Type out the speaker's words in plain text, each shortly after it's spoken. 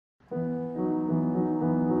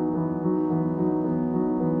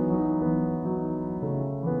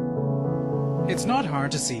It's not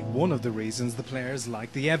hard to see one of the reasons the players like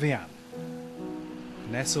the Evian.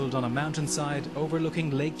 Nestled on a mountainside overlooking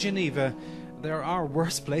Lake Geneva, there are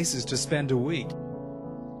worse places to spend a week.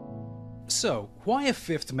 So, why a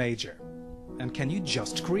fifth major? And can you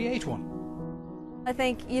just create one? I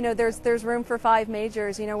think, there's room for 5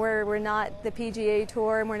 majors. We're not the PGA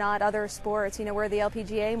Tour and we're not other sports. We're the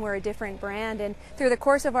LPGA and we're a different brand. And through the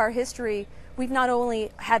course of our history, we've not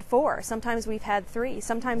only had 4, sometimes we've had 3,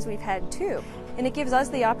 sometimes we've had 2. And it gives us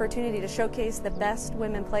the opportunity to showcase the best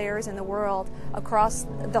women players in the world across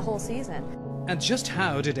the whole season. And just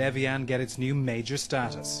how did Evian get its new major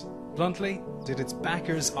status? Bluntly, did its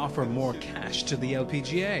backers offer more cash to the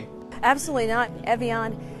LPGA? Absolutely not.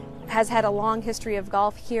 Evian has had a long history of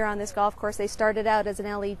golf here on this golf course. They started out as an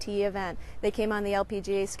LET event. They came on the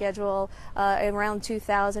LPGA schedule around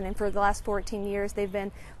 2000, and for the last 14 years they've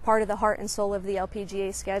been part of the heart and soul of the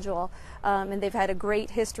LPGA schedule. And they've had a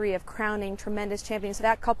great history of crowning tremendous champions. So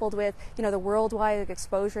that, coupled with the worldwide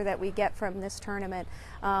exposure that we get from this tournament,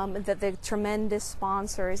 the tremendous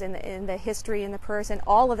sponsors and the history and the person,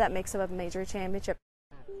 all of that makes up a major championship.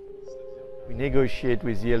 We negotiate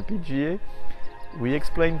with the LPGA. We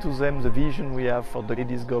explain to them the vision we have for the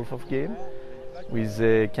ladies golf of game with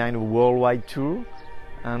a kind of worldwide tour,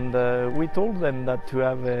 and we told them that to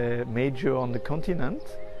have a major on the continent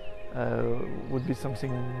would be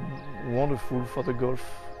something wonderful for the golf,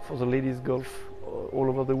 for the ladies golf all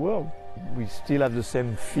over the world. We still have the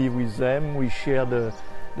same fee with them. We share the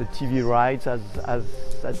TV rights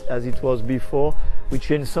as it was before. We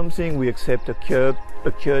change something, we accept a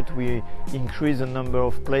cut, we increase the number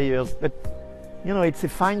of players, but it's a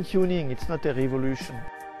fine-tuning, it's not a revolution.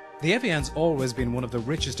 The Evian's always been one of the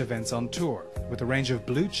richest events on tour, with a range of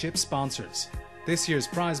blue-chip sponsors. This year's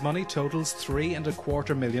prize money totals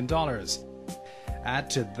 $3.25 million. Add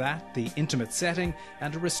to that the intimate setting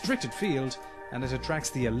and a restricted field, and it attracts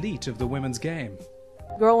the elite of the women's game.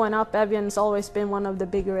 Growing up, Evian's always been one of the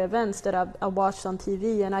bigger events that I watched on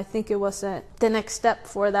TV, and I think it was the next step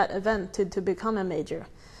for that event to become a major.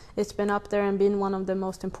 It's been up there and been one of the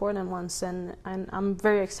most important ones, and I'm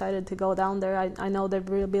very excited to go down there. I know they've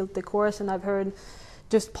rebuilt the course, and I've heard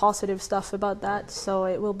just positive stuff about that, so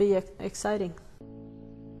it will be exciting.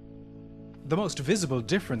 The most visible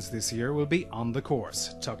difference this year will be on the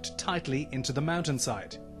course, tucked tightly into the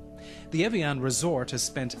mountainside. The Evian Resort has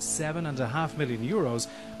spent €7.5 million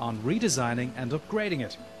on redesigning and upgrading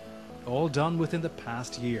it, all done within the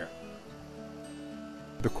past year.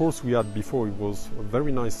 The course we had before, it was a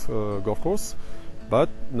very nice golf course, but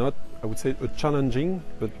not, I would say, a challenging,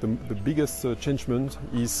 but the biggest changement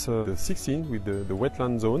is the 16 with the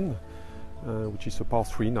wetland zone, which is a par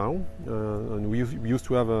 3 now, and we used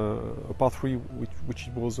to have a par 3 which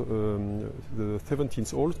was the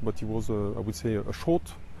 17th hole, but it was, I would say, a short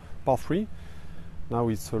par 3. Now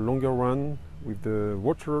it's a longer run with the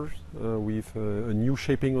water, with a new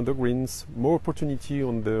shaping on the greens, more opportunity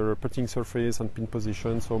on the putting surface and pin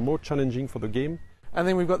position, so more challenging for the game. And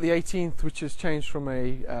then we've got the 18th, which has changed from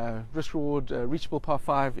a risk-reward reachable par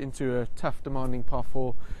 5 into a tough, demanding par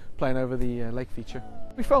 4, playing over the lake feature.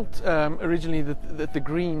 We felt originally that the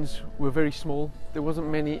greens were very small. There wasn't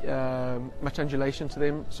much undulation to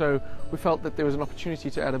them, so we felt that there was an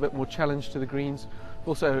opportunity to add a bit more challenge to the greens.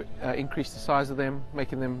 Also increase the size of them,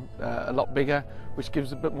 making them a lot bigger, which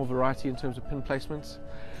gives a bit more variety in terms of pin placements.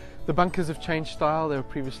 The bunkers have changed style. They were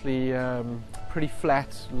previously pretty flat,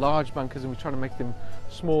 large bunkers, and we're trying to make them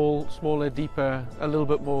smaller, deeper, a little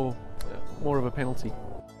bit more of a penalty.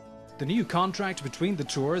 The new contract between the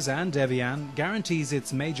tours and Evian guarantees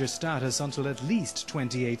its major status until at least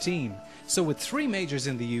 2018. So with 3 majors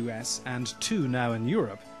in the US and 2 now in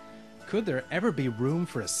Europe, could there ever be room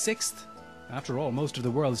for a 6th? After all, most of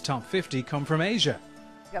the world's top 50 come from Asia.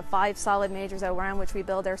 We've got 5 solid majors around which we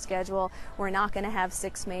build our schedule. We're not going to have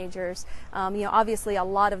 6 majors. Obviously a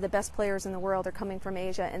lot of the best players in the world are coming from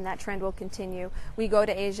Asia, and that trend will continue. We go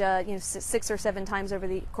to Asia 6 or 7 times over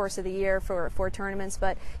the course of the year for tournaments,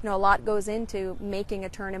 but a lot goes into making a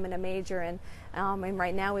tournament a major, and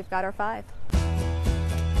right now we've got our 5.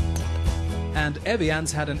 And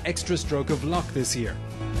Evian's had an extra stroke of luck this year.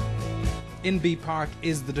 Inbee Park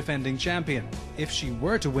is the defending champion. If she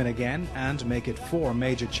were to win again and make it 4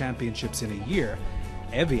 major championships in a year,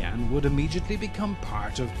 Evian would immediately become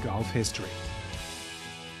part of golf history.